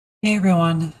Hey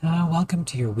everyone, welcome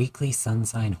to your weekly sun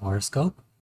sign horoscope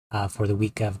for the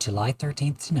week of July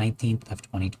 13th to 19th of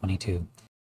 2022.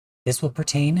 This will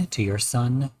pertain to your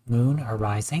sun, moon, or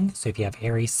rising. So if you have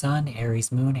Aries sun,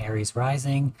 Aries moon, Aries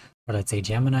rising, or let's say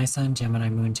Gemini sun, Gemini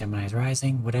moon, Gemini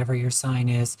rising, whatever your sign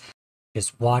is,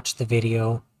 just watch the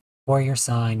video for your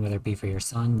sign, whether it be for your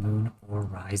sun, moon, or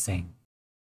rising.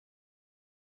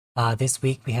 This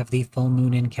week we have the full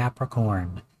moon in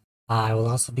Capricorn. I will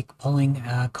also be pulling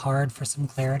a card for some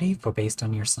clarity based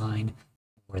on your sign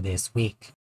for this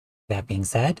week. That being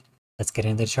said, let's get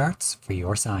into the charts for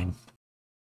your sign.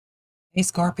 Hey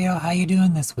Scorpio, how you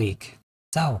doing this week?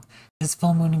 So, this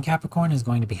full moon in Capricorn is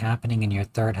going to be happening in your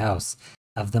third house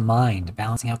of the mind,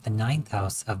 balancing out the ninth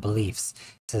house of beliefs.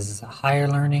 This is higher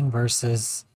learning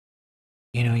versus,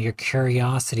 your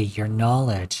curiosity, your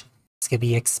knowledge. This could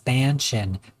be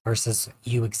expansion versus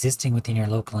you existing within your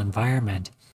local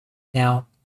environment. Now,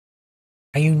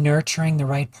 are you nurturing the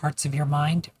right parts of your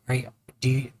mind?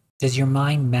 Does your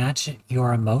mind match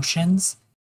your emotions?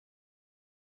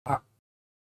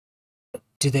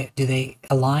 Do they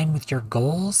align with your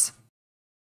goals?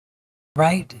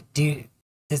 Right?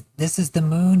 This is the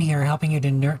moon here helping you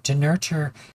to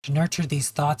nurture these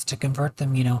thoughts, to convert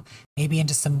them, maybe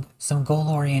into some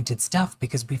goal-oriented stuff,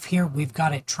 because we've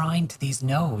got it trying to these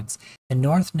nodes. The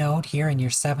north node here in your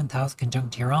seventh house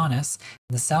conjunct Uranus,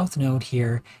 and the south node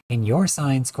here in your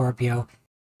sign, Scorpio,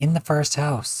 in the first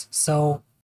house. So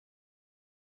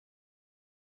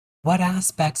what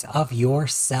aspects of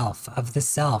yourself, of the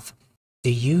self,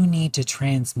 do you need to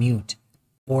transmute?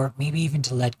 Or maybe even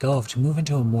to let go of, to move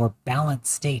into a more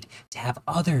balanced state, to have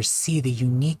others see the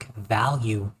unique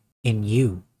value in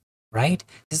you, right?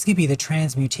 This could be the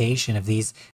transmutation of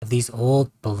these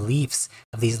old beliefs,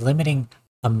 of these limiting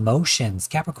emotions.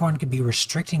 Capricorn could be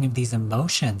restricting of these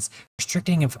emotions,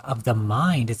 restricting of the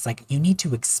mind. It's like you need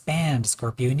to expand,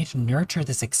 Scorpio. You need to nurture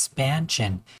this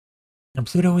expansion. And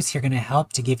Pluto is here going to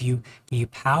help to give you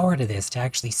power to this, to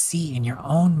actually see in your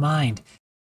own mind,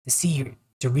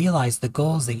 to realize the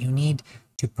goals that you need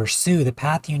to pursue, the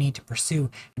path you need to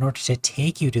pursue in order to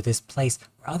take you to this place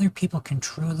where other people can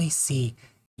truly see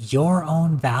your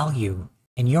own value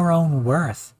and your own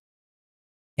worth,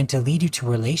 and to lead you to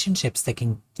relationships that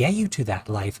can get you to that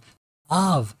life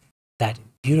of that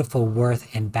beautiful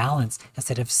worth and balance,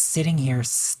 instead of sitting here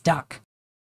stuck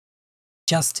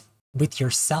just with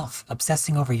yourself,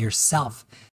 obsessing over yourself.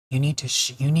 You need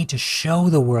to show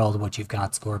the world what you've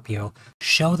got, Scorpio.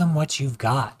 Show them what you've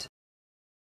got.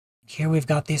 Here we've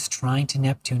got this trine to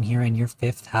Neptune here in your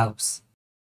fifth house,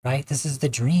 right? This is the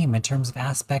dream in terms of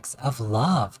aspects of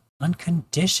love,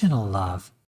 unconditional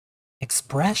love,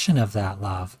 expression of that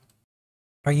love.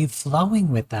 Are you flowing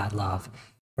with that love?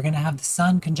 We're going to have the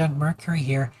sun conjunct Mercury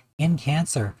here in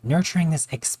Cancer, nurturing this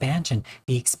expansion,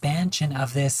 the expansion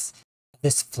of this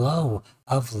flow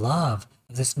of love,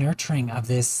 this nurturing of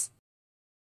this,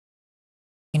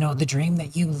 the dream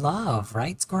that you love,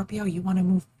 right, Scorpio? You want to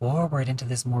move forward into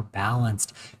this more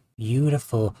balanced,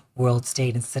 beautiful world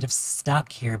state, instead of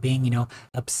stuck here being,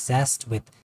 obsessed with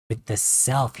the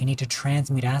self. You need to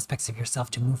transmute aspects of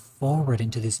yourself to move forward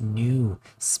into this new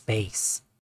space.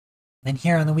 Then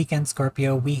here on the weekend,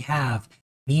 Scorpio, we have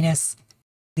Venus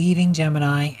leaving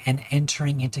Gemini and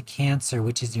entering into Cancer,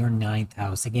 which is your ninth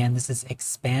house. Again, this is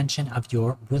expansion of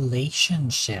your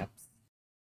relationships,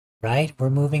 right? We're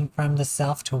moving from the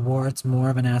self towards more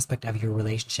of an aspect of your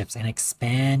relationships and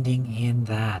expanding in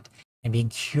that and being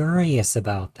curious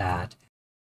about that.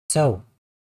 So,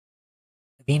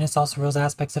 Venus also rules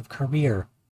aspects of career,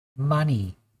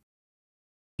 money.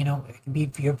 It can be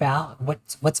your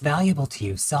what's valuable to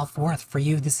you, self-worth. For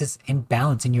you, this is in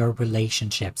balance in your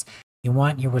relationships. You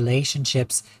want your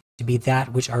relationships to be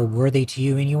that which are worthy to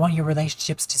you, and you want your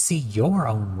relationships to see your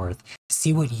own worth, to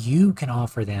see what you can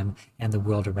offer them and the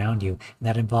world around you. And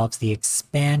that involves the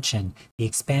expansion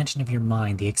of your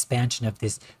mind, the expansion of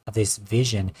this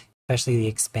vision, especially the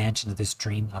expansion of this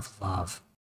dream of love.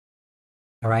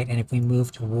 All right, and if we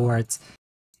move towards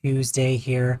Tuesday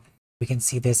here, we can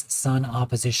see this Sun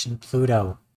opposition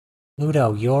Pluto.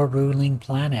 Pluto, your ruling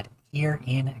planet, here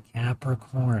in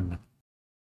Capricorn.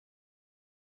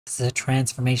 This is a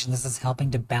transformation. This is helping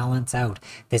to balance out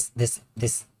this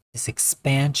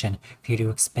expansion, for you to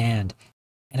expand,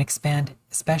 and expand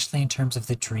especially in terms of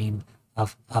the dream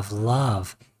of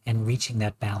love, and reaching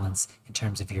that balance in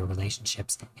terms of your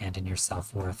relationships and in your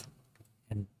self-worth,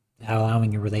 and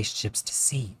allowing your relationships to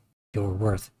see your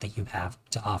worth that you have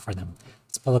to offer them.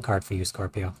 Let's pull a card for you,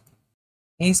 Scorpio.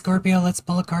 Hey Scorpio, let's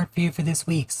pull a card for you for this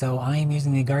week. So I am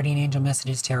using the Guardian Angel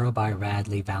Messages Tarot by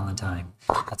Radley Valentine.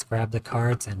 Let's grab the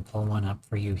cards and pull one up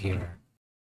for you here.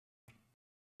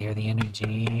 clear the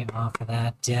energy off of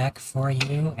that deck for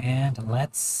you, and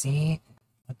let's see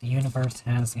what the universe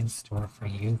has in store for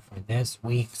you for this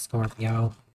week,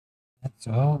 Scorpio.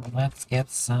 Let's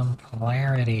get some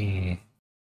clarity.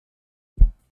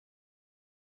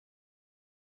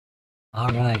 All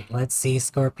right, let's see,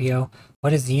 Scorpio.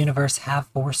 What does the universe have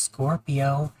for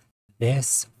Scorpio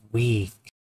this week?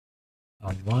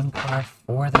 One card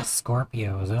for the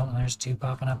Scorpios. Oh, there's two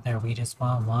popping up there. We just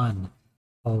want one.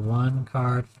 One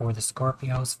card for the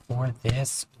Scorpios for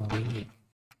this week.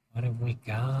 What have we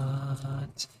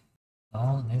got?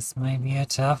 Oh, this might be a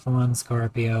tough one,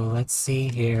 Scorpio. Let's see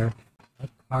here. What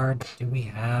card do we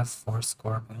have for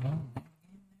Scorpio?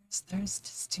 There's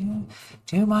just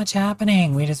too much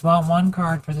happening. We just want one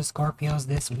card for the Scorpios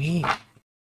this week.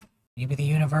 Maybe the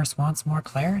universe wants more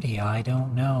clarity. I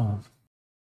don't know.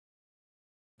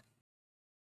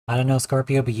 I don't know,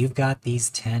 Scorpio, but you've got these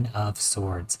 10 of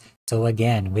Swords. So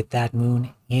again, with that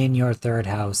moon in your third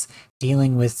house,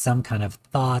 dealing with some kind of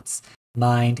thoughts,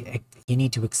 mind, you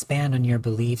need to expand on your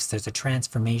beliefs. There's a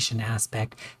transformation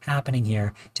aspect happening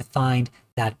here to find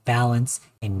that balance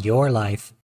in your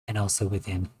life and also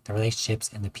within the relationships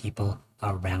and the people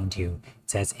around you. It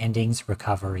says endings,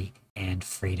 recovery, and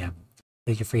freedom.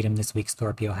 Live your freedom this week,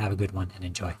 Scorpio. Have a good one and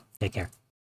enjoy. Take care.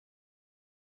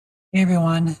 Hey,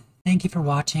 everyone. Thank you for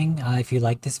watching. If you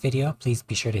like this video, please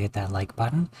be sure to hit that like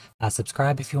button.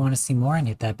 Subscribe if you want to see more and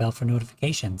hit that bell for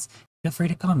notifications. Feel free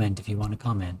to comment if you want to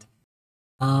comment.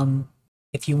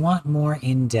 If you want more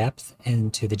in-depth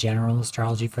into the general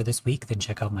astrology for this week, then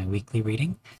check out my weekly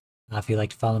reading. If you'd like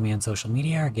to follow me on social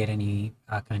media or get any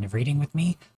kind of reading with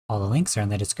me, all the links are in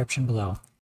the description below.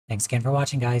 Thanks again for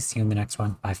watching, guys. See you in the next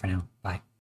one. Bye for now. Bye.